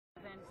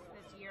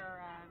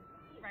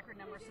record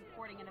number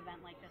supporting an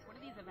event like this. What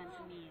do these events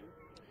mean?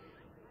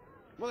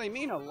 Well, they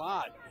mean a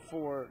lot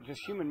for just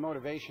human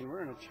motivation.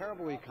 We're in a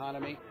terrible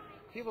economy.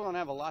 People don't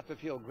have a lot to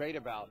feel great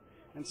about.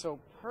 And so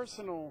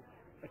personal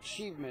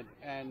achievement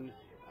and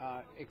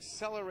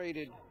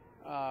accelerated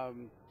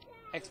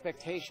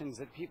expectations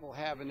that people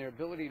have and their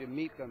ability to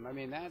meet them, I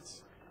mean,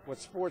 that's what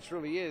sports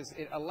really is.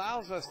 It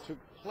allows us to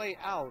play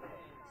out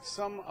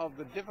some of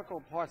the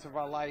difficult parts of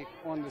our life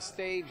on the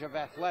stage of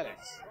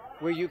athletics,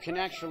 where you can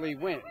actually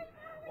win.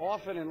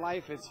 Often in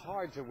life, it's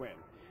hard to win.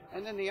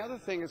 And then the other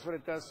thing is what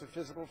it does to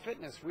physical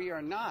fitness. We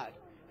are not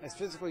as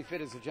physically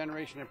fit as the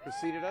generation that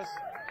preceded us.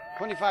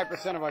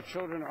 25% of our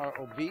children are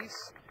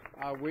obese.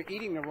 We're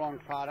eating the wrong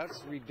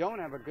products. We don't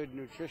have a good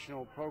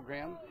nutritional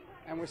program.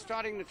 And we're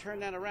starting to turn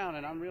that around,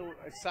 and I'm real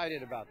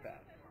excited about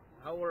that.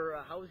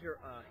 How's your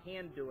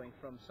hand doing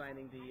from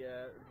signing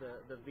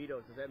the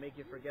vetoes? Does that make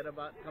you forget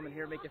about coming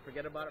here? Make you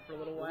forget about it for a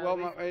little while?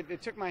 Well,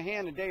 it took my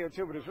hand a day or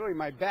two, but it was really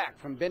my back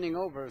from bending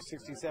over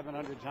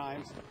 6,700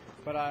 times.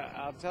 But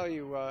I'll tell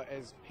you,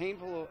 as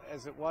painful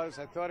as it was,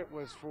 I thought it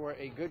was for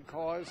a good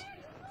cause,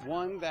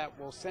 one that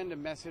will send a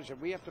message that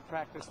we have to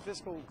practice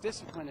fiscal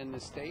discipline in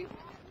this state.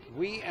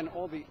 We and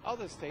all the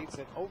other states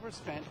that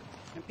overspent,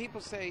 and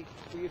people say,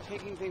 well, you're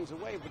taking things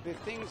away, but they're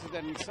things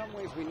that in some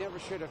ways we never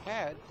should have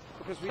had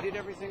because we did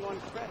everything on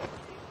credit.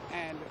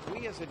 And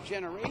we as a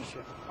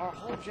generation, our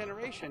whole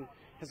generation,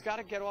 has got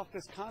to get off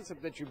this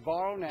concept that you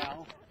borrow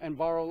now and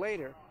borrow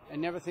later and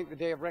never think the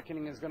day of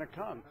reckoning is going to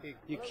come.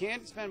 You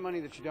can't spend money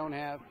that you don't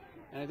have,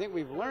 and I think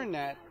we've learned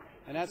that,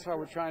 and that's why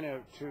we're trying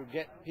to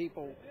get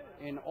people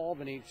in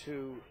Albany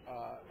to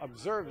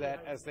observe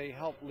that as they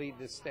help lead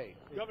this state.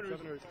 Governor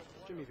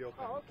Jimmy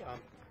Vilsack,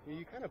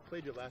 you kind of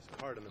played your last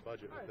card on the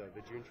budget with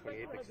the June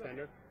 28th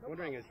extender. I'm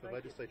wondering, as the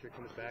legislature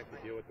comes back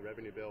to deal with the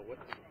revenue bill,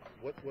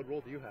 what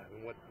role do you have,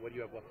 and what do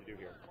you have left to do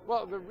here?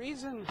 Well, the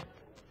reason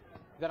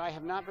that I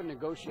have not been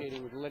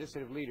negotiating with the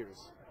legislative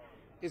leaders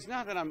is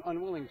not that I'm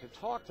unwilling to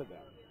talk to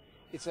them.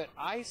 It's that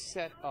I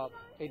set up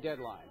a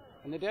deadline,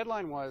 and the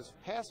deadline was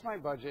pass my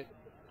budget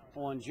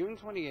on June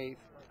 28th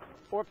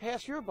or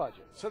pass your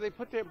budget. So they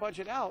put their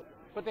budget out,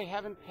 but they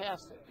haven't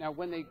passed it. Now,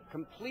 when they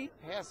complete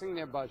passing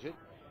their budget,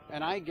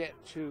 and I get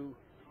to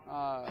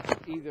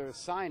either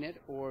sign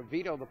it or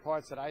veto the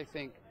parts that I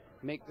think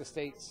make the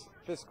state's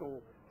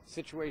fiscal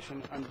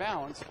situation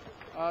unbalanced,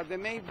 there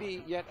may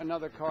be yet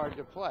another card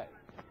to play.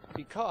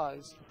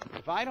 Because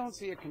if I don't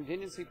see a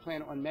contingency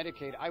plan on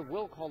Medicaid, I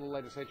will call the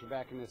legislature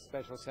back in this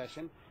special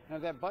session. And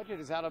if that budget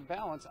is out of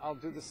balance, I'll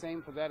do the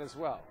same for that as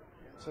well.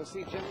 So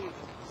see, Jimmy,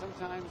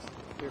 sometimes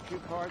there are a few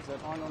cards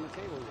that aren't on the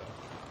table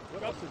yet.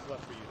 What else is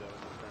left for you, though,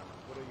 in this term?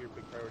 What are your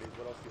big priorities?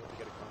 What else do you hope to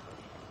get accomplished?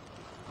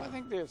 I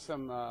think there's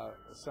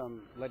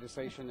some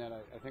legislation that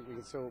I think we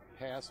can still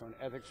pass on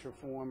ethics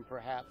reform,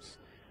 perhaps,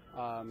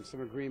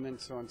 some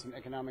agreements on some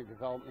economic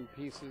development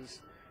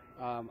pieces.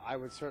 I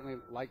would certainly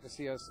like to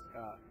see us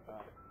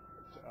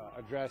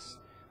address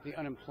the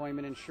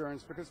unemployment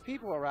insurance, because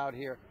people are out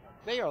here,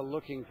 they are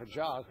looking for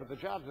jobs, but the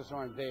jobs just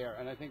aren't there,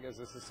 and I think as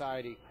a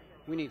society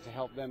we need to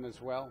help them as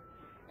well.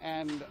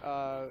 And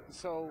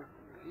so,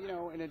 you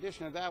know, in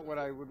addition to that, what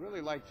I would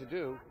really like to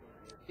do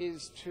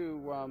is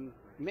to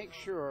make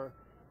sure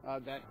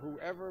that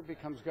whoever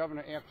becomes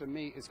governor after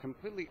me is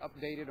completely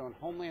updated on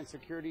Homeland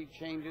Security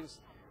changes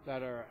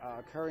that are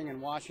occurring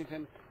in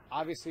Washington,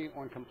 obviously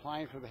on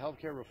compliance with the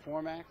Healthcare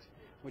Reform Act,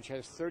 which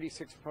has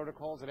 36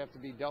 protocols that have to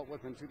be dealt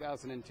with in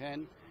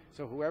 2010.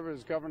 So whoever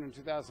is governor in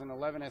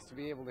 2011 has to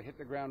be able to hit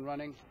the ground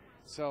running.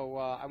 So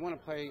I want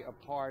to play a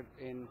part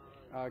in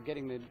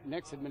getting the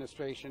next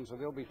administration so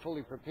they'll be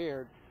fully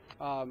prepared.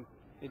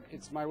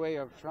 It's my way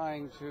of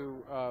trying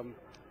to,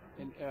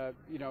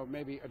 you know,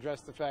 maybe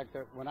address the fact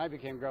that when I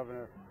became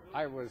governor,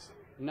 I was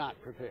not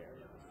prepared.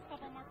 A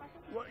couple more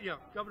questions? Well, yeah,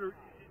 Governor,